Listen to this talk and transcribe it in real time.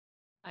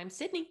I'm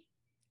Sydney.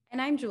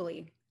 And I'm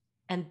Julie.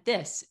 And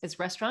this is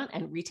Restaurant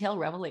and Retail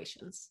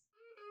Revelations.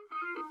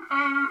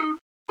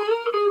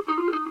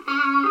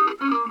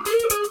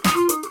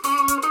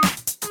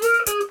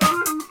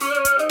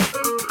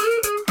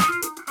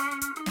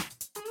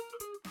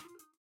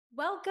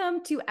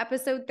 Welcome to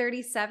episode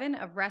 37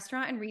 of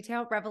Restaurant and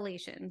Retail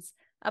Revelations,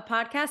 a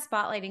podcast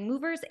spotlighting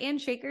movers and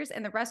shakers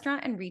in the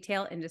restaurant and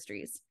retail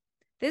industries.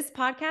 This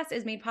podcast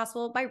is made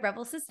possible by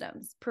Revel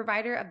Systems,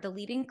 provider of the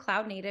leading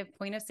cloud-native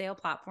point-of-sale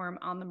platform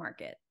on the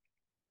market.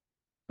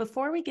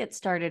 Before we get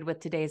started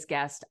with today's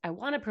guest, I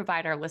want to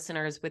provide our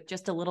listeners with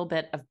just a little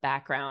bit of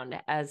background,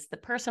 as the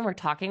person we're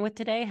talking with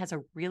today has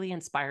a really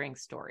inspiring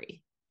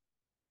story.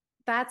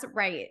 That's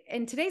right.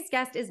 And today's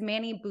guest is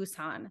Manny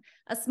Busan,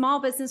 a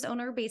small business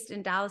owner based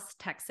in Dallas,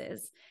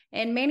 Texas.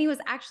 And Manny was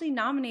actually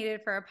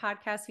nominated for a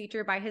podcast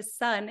feature by his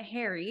son,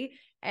 Harry.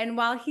 And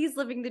while he's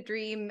living the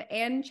dream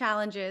and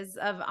challenges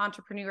of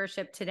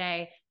entrepreneurship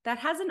today, that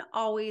hasn't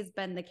always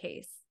been the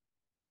case.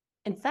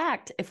 In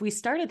fact, if we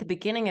start at the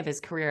beginning of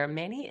his career,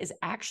 Manny is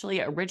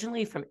actually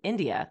originally from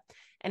India,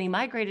 and he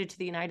migrated to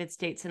the United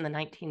States in the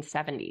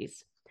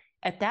 1970s.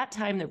 At that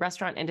time, the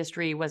restaurant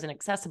industry was an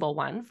accessible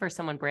one for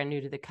someone brand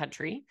new to the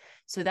country.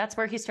 So that's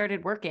where he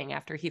started working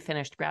after he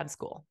finished grad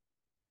school.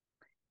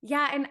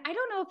 Yeah, and I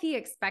don't know if he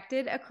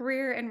expected a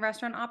career in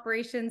restaurant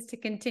operations to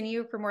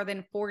continue for more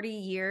than 40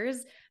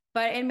 years,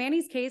 but in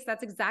Manny's case,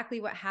 that's exactly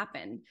what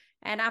happened.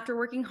 And after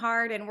working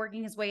hard and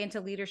working his way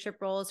into leadership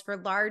roles for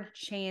large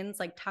chains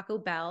like Taco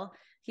Bell,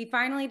 he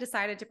finally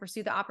decided to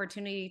pursue the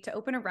opportunity to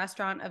open a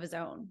restaurant of his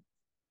own.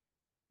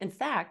 In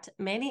fact,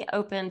 Manny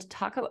opened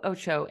Taco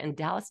Ocho in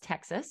Dallas,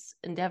 Texas,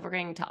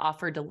 endeavoring to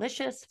offer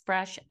delicious,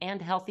 fresh, and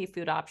healthy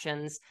food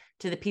options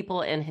to the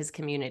people in his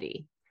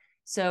community.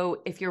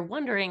 So if you're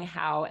wondering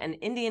how an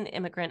Indian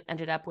immigrant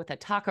ended up with a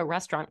taco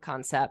restaurant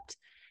concept,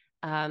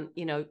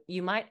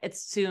 you might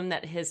assume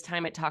that his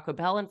time at Taco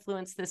Bell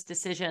influenced this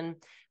decision,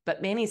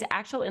 but Manny's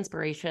actual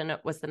inspiration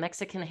was the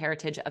Mexican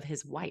heritage of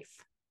his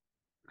wife.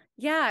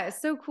 Yeah,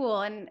 it's so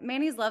cool. And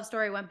Manny's love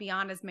story went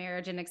beyond his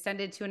marriage and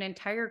extended to an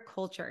entire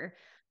culture.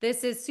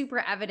 This is super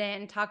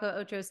evident in Taco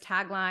Ocho's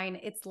tagline,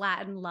 "It's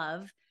Latin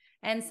love."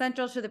 And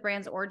central to the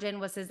brand's origin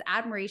was his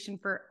admiration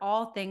for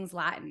all things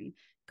Latin,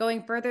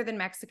 going further than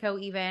Mexico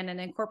even, and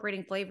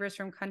incorporating flavors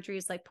from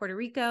countries like Puerto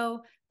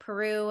Rico,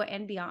 Peru,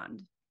 and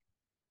beyond.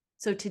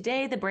 So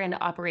today, the brand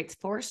operates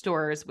 4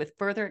 stores with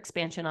further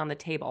expansion on the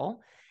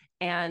table.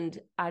 And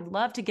I'd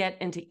love to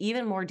get into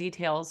even more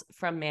details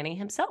from Manny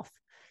himself.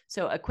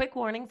 So a quick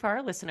warning for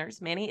our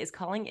listeners, Manny is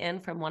calling in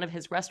from one of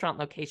his restaurant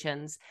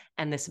locations,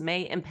 and this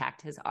may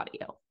impact his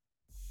audio.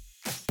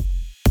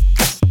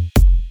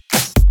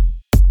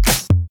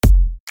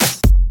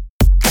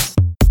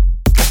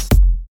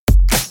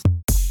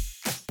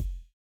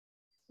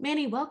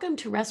 Manny, welcome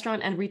to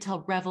Restaurant and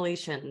Retail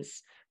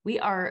Revelations. We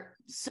are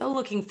so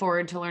looking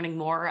forward to learning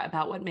more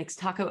about what makes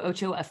Taco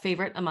Ocho a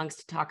favorite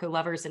amongst taco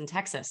lovers in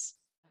Texas.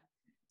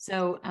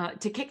 So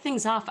to kick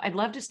things off, I'd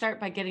love to start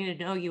by getting to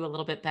know you a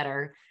little bit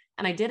better.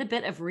 And I did a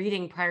bit of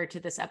reading prior to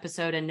this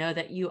episode and know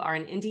that you are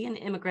an Indian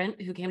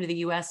immigrant who came to the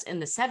US in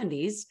the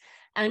 70s.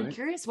 And I'm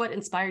curious what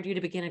inspired you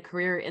to begin a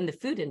career in the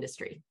food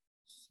industry.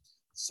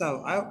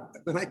 So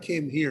when I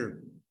came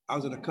here, I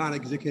was an account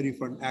executive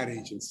for an ad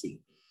agency.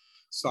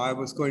 So I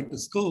was going to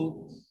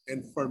school,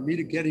 and for me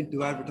to get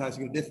into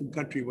advertising in a different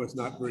country was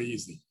not very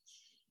easy.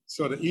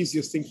 So the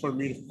easiest thing for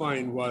me to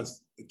find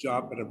was a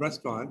job at a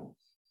restaurant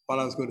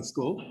while I was going to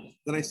school.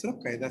 Then I said,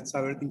 okay, that's how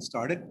everything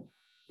started.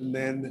 And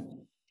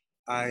then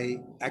I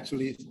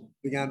actually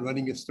began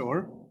running a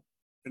store,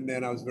 and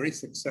then I was very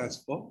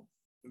successful.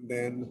 And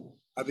then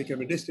I became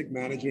a district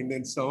manager, and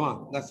then so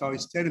on. That's how I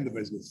stayed in the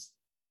business.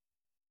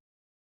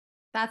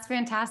 That's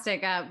fantastic.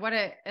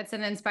 It's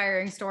an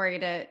inspiring story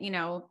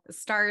to,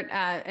 start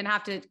and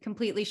have to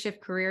completely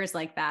shift careers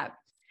like that.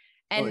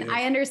 And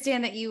I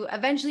understand that you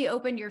eventually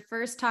opened your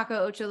first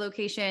Taco Ocho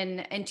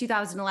location in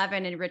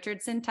 2011 in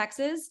Richardson,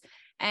 Texas.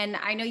 And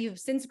I know you've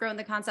since grown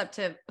the concept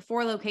to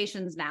 4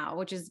 locations now,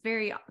 which is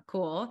very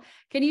cool.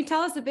 Can you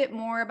tell us a bit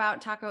more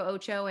about Taco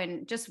Ocho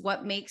and just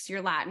what makes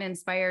your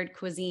Latin-inspired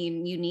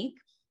cuisine unique?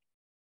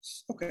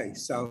 Okay,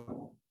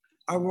 so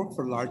I work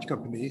for large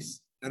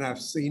companies, and I've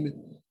seen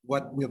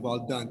what we have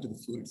all done to the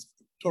food. It's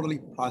totally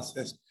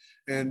processed,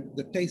 and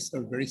the tastes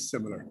are very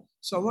similar.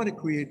 So I want to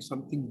create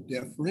something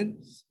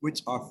different,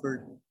 which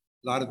offered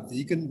a lot of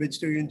vegan,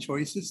 vegetarian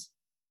choices,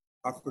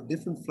 offered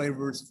different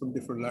flavors from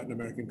different Latin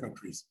American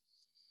countries.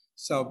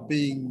 So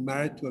being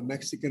married to a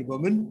Mexican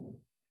woman,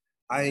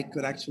 I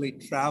could actually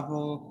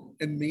travel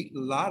and meet a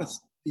lot of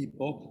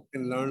people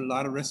and learn a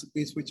lot of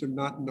recipes which are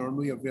not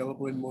normally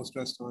available in most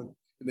restaurants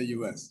in the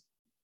US.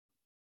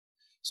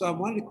 So I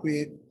wanted to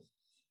create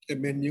a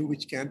menu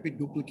which can't be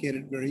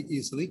duplicated very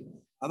easily.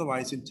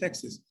 Otherwise, in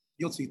Texas,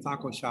 you'll see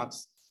taco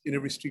shops in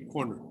every street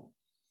corner,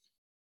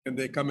 and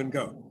they come and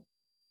go.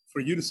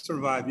 For you to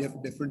survive, you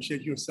have to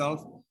differentiate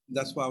yourself.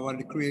 That's why I wanted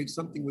to create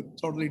something with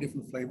totally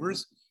different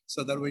flavors,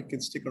 so that way it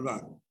can stick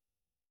around.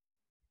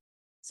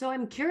 So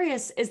I'm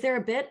curious, is there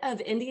a bit of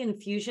Indian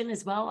fusion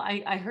as well?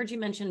 I heard you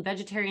mention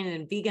vegetarian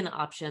and vegan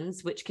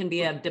options, which can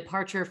be a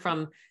departure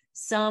from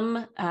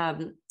some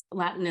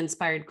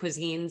Latin-inspired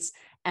cuisines.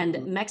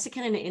 And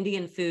Mexican and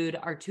Indian food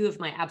are two of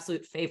my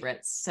absolute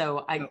favorites.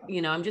 So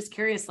I'm just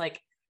curious,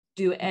 like,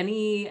 do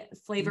any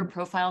flavor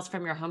profiles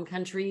from your home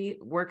country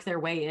work their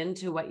way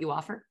into what you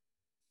offer?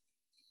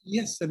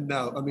 Yes and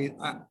no. I mean,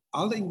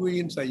 all the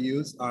ingredients I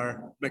use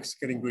are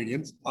Mexican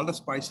ingredients. All the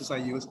spices I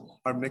use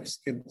are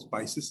Mexican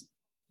spices.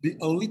 The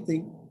only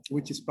thing,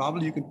 which is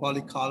probably you can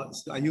probably call it,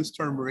 I use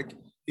turmeric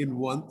in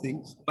one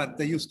thing, but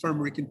they use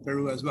turmeric in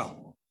Peru as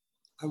well.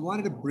 I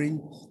wanted to bring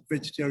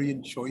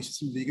vegetarian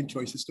choices and vegan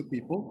choices to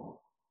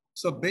people.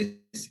 So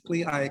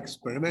basically, I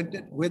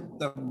experimented with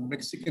the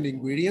Mexican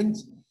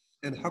ingredients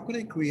and how could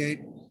I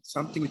create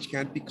something which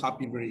can't be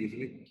copied very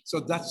easily. So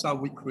that's how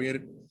we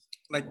created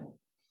like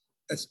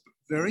a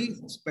very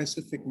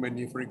specific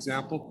menu. For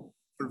example,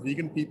 for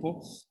vegan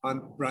people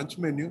on brunch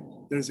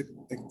menu, there's a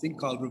thing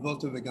called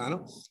Revolta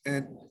Vegano,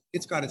 and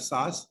it's got a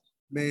sauce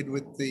made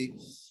with the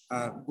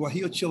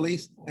guajillo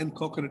chilies and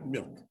coconut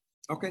milk.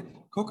 Okay,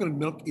 coconut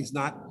milk is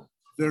not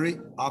very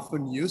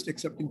often used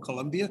except in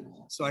Colombia,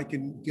 so I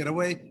can get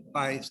away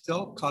by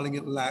still calling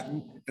it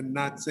Latin and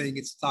not saying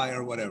it's Thai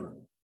or whatever.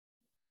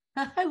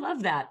 I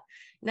love that.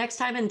 Next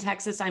time in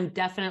Texas, I'm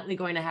definitely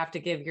going to have to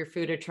give your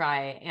food a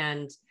try.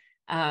 And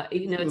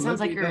it sounds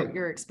like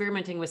you're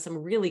experimenting with some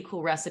really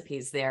cool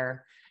recipes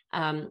there.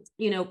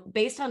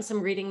 Based on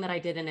some reading that I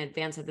did in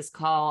advance of this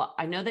call,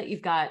 I know that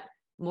you've got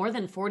more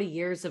than 40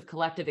 years of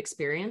collective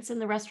experience in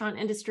the restaurant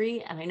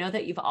industry. And I know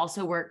that you've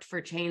also worked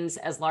for chains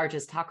as large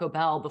as Taco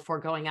Bell before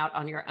going out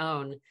on your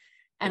own.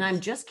 And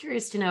I'm just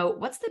curious to know,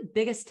 what's the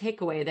biggest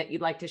takeaway that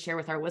you'd like to share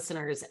with our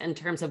listeners in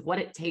terms of what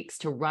it takes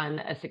to run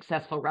a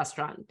successful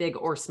restaurant, big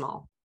or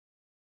small?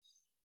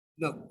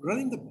 No,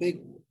 running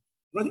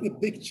a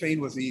big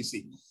chain was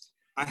easy.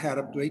 I had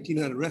up to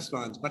 1,800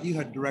 restaurants, but you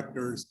had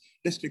directors,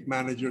 district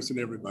managers, and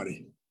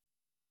everybody.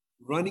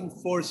 Running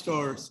 4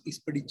 stores is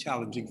pretty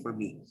challenging for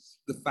me.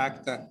 The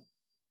fact that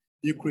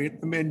you create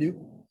the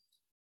menu,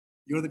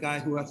 you're the guy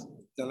who has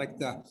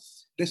the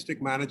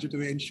district manager to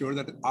ensure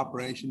that the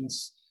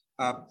operations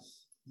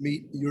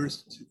meet your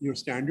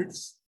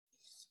standards.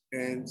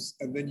 And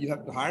then you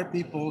have to hire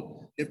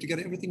people, you have to get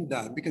everything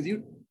done because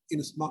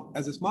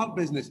as a small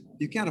business,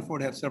 you can't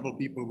afford to have several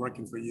people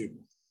working for you.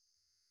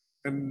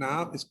 And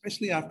now,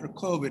 especially after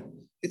COVID,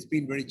 it's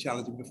been very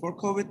challenging. Before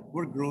COVID,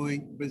 we're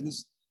growing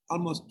business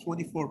almost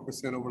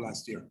 24% over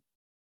last year.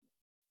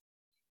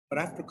 But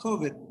after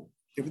COVID,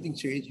 everything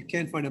changed. You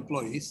can't find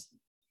employees.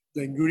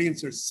 The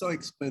ingredients are so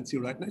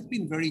expensive right now. It's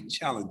been very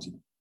challenging.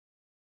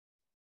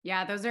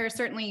 Yeah, those are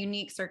certainly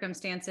unique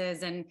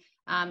circumstances. And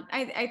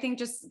I think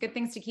just good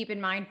things to keep in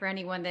mind for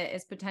anyone that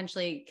is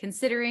potentially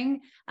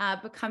considering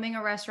becoming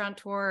a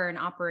restaurateur or an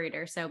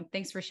operator. So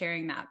thanks for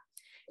sharing that.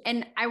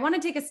 And I want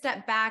to take a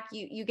step back.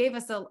 You gave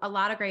us a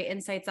lot of great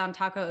insights on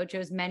Taco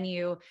Ocho's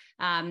menu.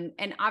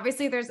 And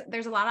obviously there's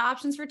a lot of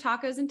options for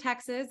tacos in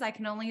Texas. I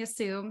can only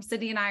assume.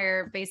 Cindy and I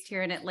are based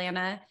here in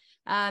Atlanta.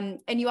 And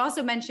you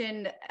also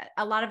mentioned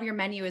a lot of your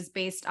menu is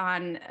based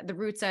on the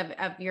roots of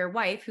your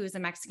wife, who is a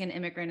Mexican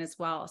immigrant as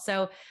well.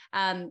 So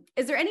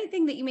is there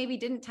anything that you maybe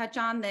didn't touch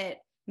on that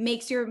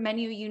makes your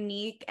menu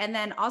unique? And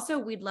then also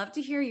we'd love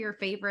to hear your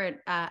favorite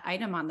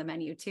item on the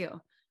menu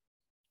too.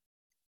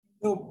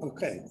 Oh,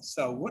 okay.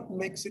 So what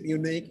makes it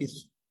unique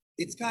is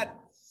it's got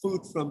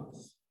food from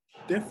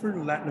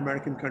different Latin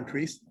American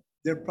countries.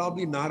 They're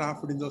probably not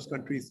offered in those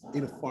countries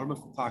in a form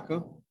of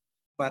taco,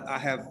 but I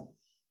have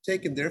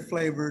taken their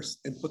flavors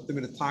and put them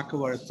in a taco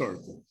or a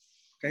torta.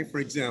 Okay,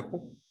 for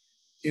example,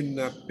 in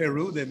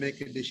Peru, they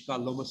make a dish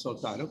called lomo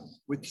saltado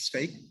with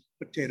steak,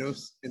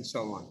 potatoes, and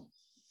so on.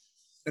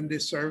 And they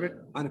serve it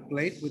on a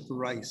plate with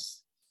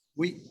rice.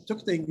 We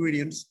took the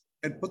ingredients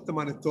and put them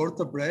on a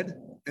torta bread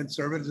and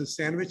serve it as a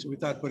sandwich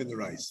without putting the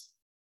rice.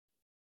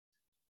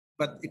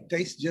 But it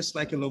tastes just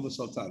like a lomo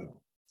saltado,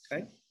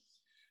 okay?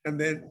 And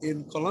then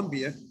in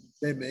Colombia,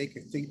 they make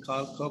a thing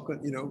called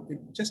coconut,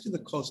 just in the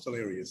coastal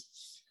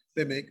areas,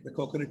 they make the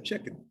coconut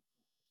chicken.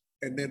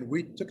 And then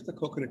we took the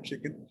coconut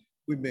chicken,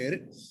 we made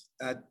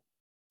it,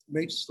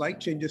 made slight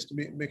changes to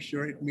make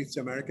sure it meets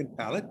the American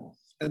palate,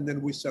 and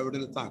then we serve it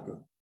in a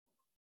taco,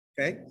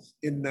 okay?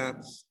 In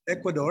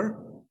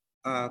Ecuador,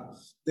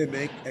 they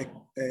make a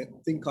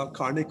thing called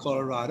carne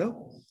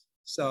colorado.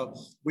 So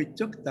we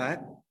took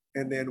that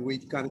and then we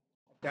kind of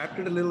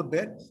adapted a little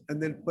bit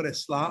and then put a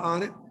slaw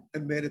on it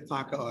and made a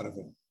taco out of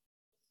it.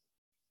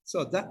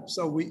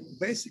 So we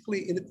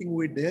basically, anything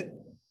we did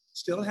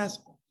still has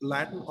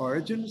Latin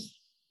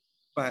origins,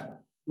 but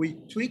we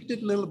tweaked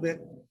it a little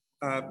bit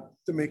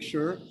to make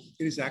sure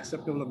it is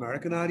acceptable to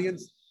American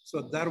audience.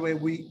 So that way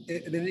we,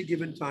 at any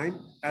given time,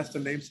 as the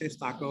name says,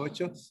 Taco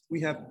Ocho,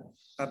 we have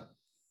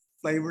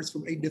flavors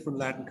from 8 different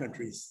Latin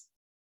countries.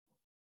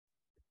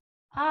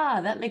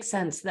 That makes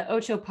sense. The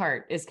Ocho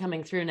part is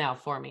coming through now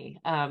for me.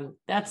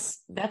 That's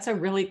a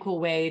really cool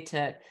way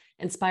to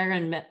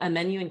inspire a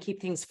menu and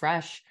keep things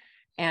fresh.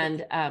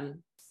 And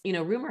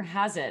rumor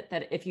has it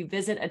that if you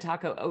visit a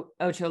Taco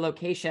Ocho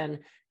location,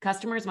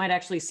 customers might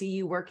actually see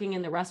you working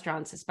in the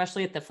restaurants,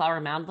 especially at the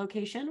Flower Mound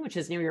location, which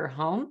is near your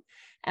home.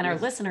 And our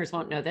listeners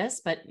won't know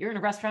this, but you're in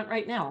a restaurant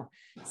right now.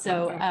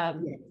 So,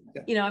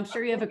 I'm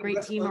sure you have a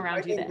great team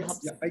around you that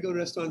helps. Yeah, I go to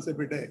restaurants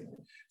every day.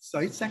 So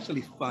it's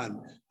actually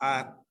fun.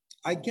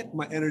 I get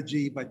my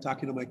energy by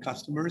talking to my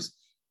customers.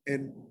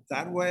 And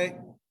that way,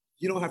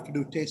 you don't have to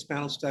do taste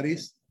panel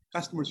studies.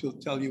 Customers will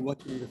tell you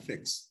what you need to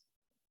fix.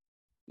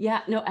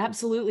 Yeah, no,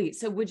 absolutely.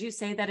 So would you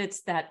say that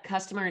it's that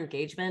customer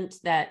engagement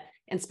that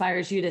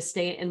inspires you to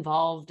stay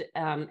involved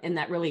in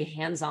that really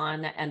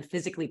hands-on and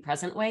physically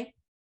present way?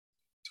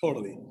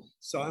 Totally.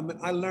 So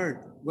I learned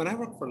when I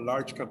worked for a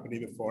large company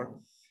before,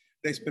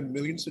 they spent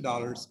millions of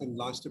dollars and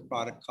launched a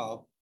product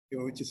called,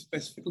 which is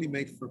specifically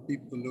made for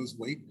people to lose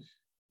weight.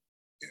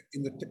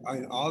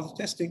 In all the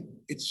testing,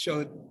 it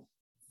showed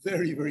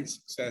very, very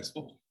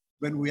successful.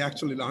 When we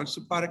actually launched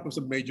the product, it was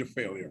a major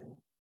failure.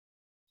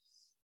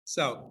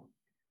 So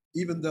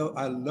even though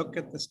I look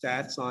at the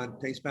stats on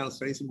taste panel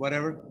studies and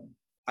whatever,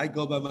 I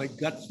go by my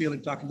gut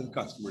feeling talking to the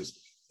customers.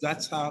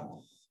 That's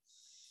how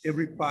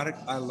every product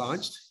I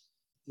launched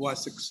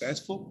was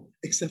successful,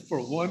 except for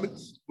one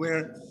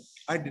where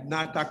I did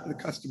not talk to the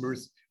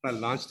customers. I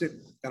launched it,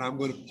 and I'm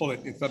going to pull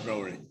it in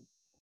February.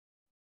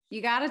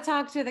 You got to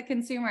talk to the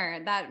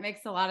consumer. That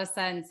makes a lot of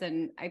sense.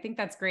 And I think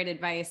that's great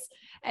advice.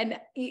 And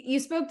you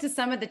spoke to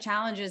some of the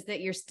challenges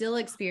that you're still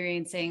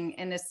experiencing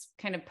in this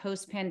kind of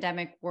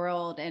post-pandemic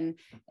world. And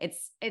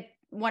it's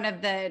one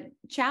of the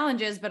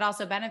challenges, but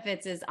also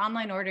benefits, is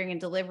online ordering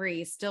and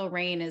delivery still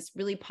reign as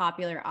really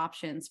popular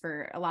options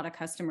for a lot of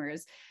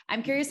customers.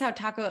 I'm curious how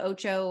Taco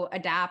Ocho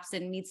adapts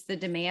and meets the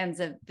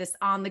demands of this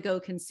on-the-go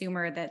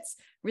consumer that's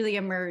really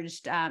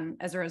emerged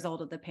as a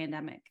result of the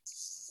pandemic.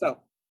 So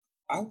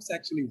I was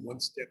actually one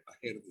step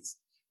ahead of this.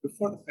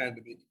 Before the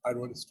pandemic, I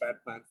wrote a strat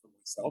plan for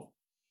myself,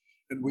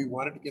 and we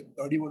wanted to get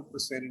 31%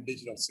 in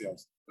digital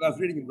sales. But I was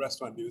reading in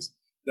restaurant news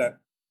that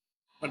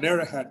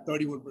Panera had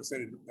 31%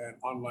 in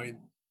online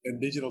and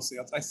digital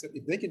sales. I said,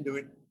 if they can do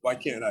it, why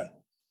can't I?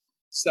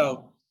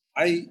 So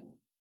I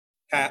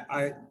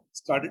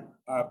started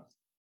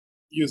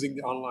using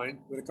the online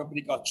with a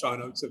company called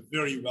Chano. It's a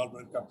very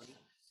well-run company.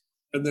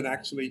 And then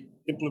actually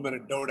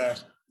implemented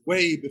DoorDash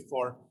way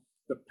before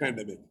the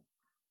pandemic.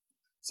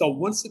 So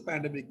once the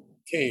pandemic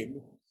came,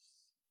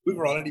 we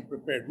were already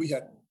prepared. We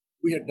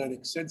had done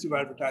extensive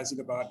advertising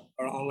about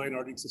our online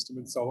ordering system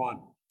and so on.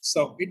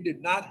 So it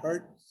did not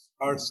hurt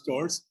our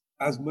stores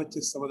as much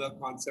as some of the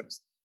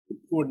concepts who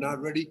were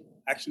not ready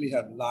actually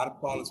had a lot of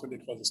problems when they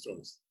closed the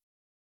stores.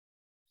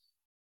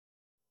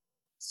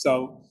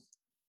 So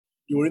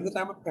during the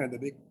time of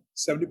pandemic,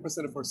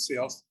 70% of our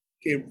sales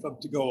came from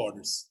to-go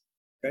orders.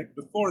 Okay,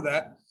 before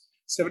that,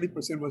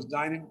 70% was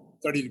dine-in,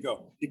 30 to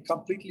go. It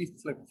completely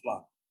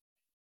flip-flopped.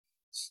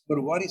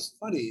 But what is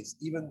funny is,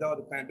 even though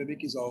the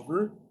pandemic is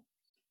over,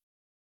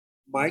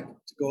 my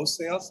to-go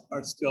sales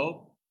are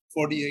still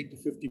 48 to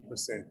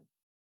 50%.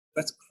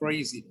 That's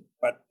crazy,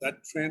 but that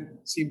trend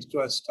seems to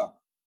have stuck.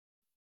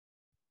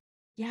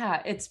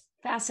 Yeah, it's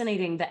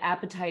fascinating, the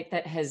appetite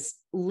that has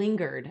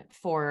lingered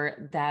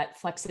for that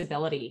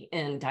flexibility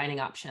in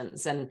dining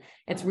options. And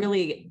it's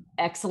really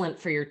excellent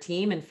for your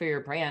team and for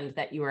your brand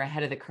that you were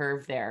ahead of the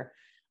curve there.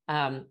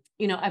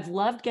 I've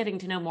loved getting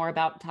to know more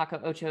about Taco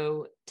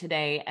Ocho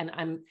today,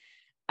 and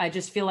I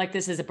just feel like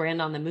this is a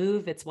brand on the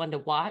move. It's one to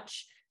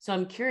watch. So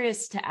I'm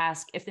curious to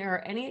ask if there are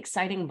any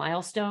exciting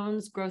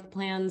milestones, growth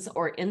plans,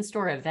 or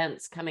in-store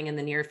events coming in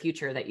the near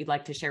future that you'd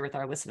like to share with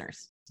our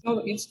listeners. So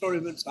in-store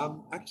events,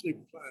 I'm actually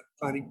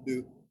planning to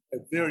do a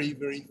very,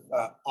 very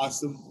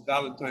awesome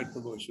Valentine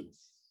promotion.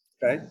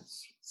 Okay,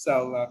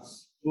 so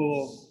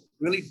we'll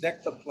really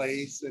deck the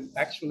place and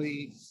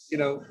actually,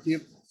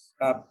 give.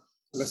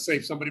 Let's say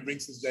if somebody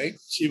brings his date,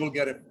 she will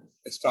get a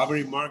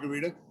strawberry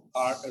margarita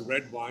or a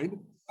red wine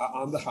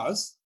on the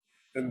house.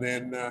 And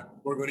then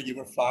we're going to give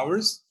her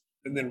flowers.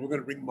 And then we're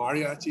going to bring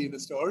mariachi in the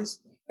stores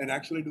and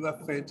actually do a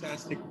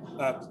fantastic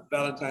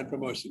Valentine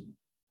promotion.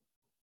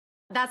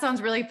 That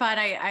sounds really fun.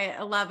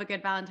 I love a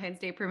good Valentine's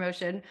Day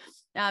promotion.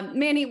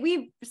 Manny,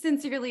 we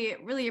sincerely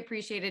really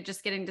appreciated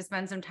just getting to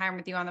spend some time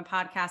with you on the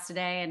podcast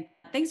today. And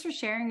thanks for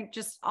sharing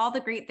just all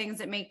the great things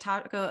that make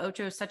Taco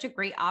Ocho such a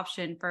great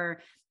option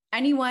for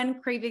anyone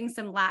craving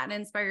some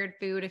Latin-inspired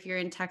food if you're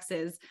in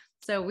Texas.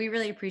 So we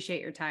really appreciate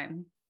your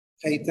time.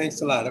 Hey, thanks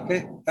a lot.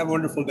 Okay, have a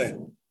wonderful day.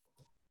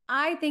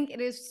 I think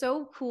it is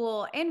so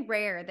cool and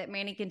rare that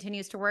Manny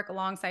continues to work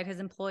alongside his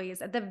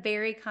employees at the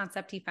very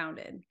concept he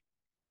founded.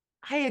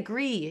 I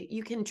agree.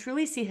 You can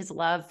truly see his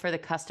love for the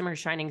customer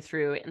shining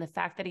through in the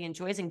fact that he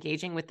enjoys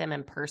engaging with them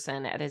in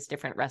person at his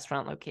different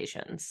restaurant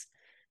locations.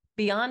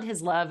 Beyond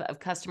his love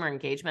of customer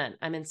engagement,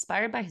 I'm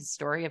inspired by his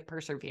story of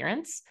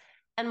perseverance,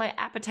 and my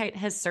appetite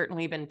has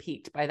certainly been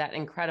piqued by that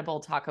incredible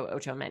Taco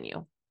Ocho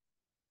menu.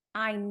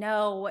 I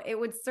know it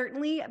would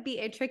certainly be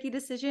a tricky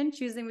decision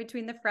choosing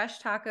between the fresh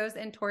tacos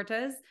and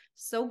tortas.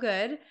 So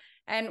good.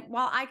 And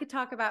while I could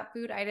talk about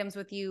food items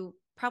with you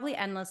probably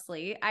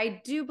endlessly, I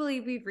do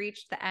believe we've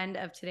reached the end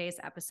of today's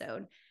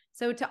episode.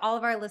 So to all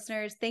of our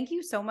listeners, thank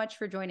you so much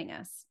for joining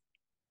us.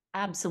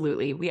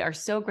 Absolutely. We are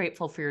so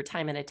grateful for your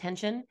time and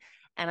attention.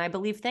 And I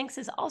believe thanks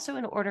is also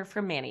in order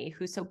for Manny,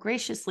 who so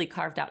graciously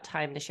carved out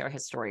time to share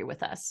his story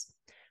with us.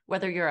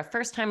 Whether you're a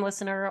first-time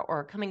listener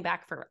or coming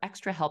back for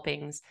extra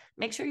helpings,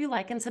 make sure you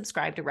like and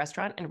subscribe to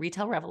Restaurant and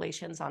Retail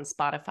Revelations on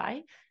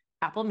Spotify,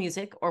 Apple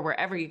Music, or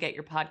wherever you get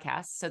your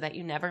podcasts so that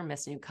you never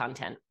miss new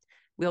content.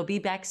 We'll be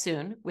back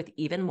soon with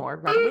even more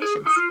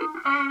revelations.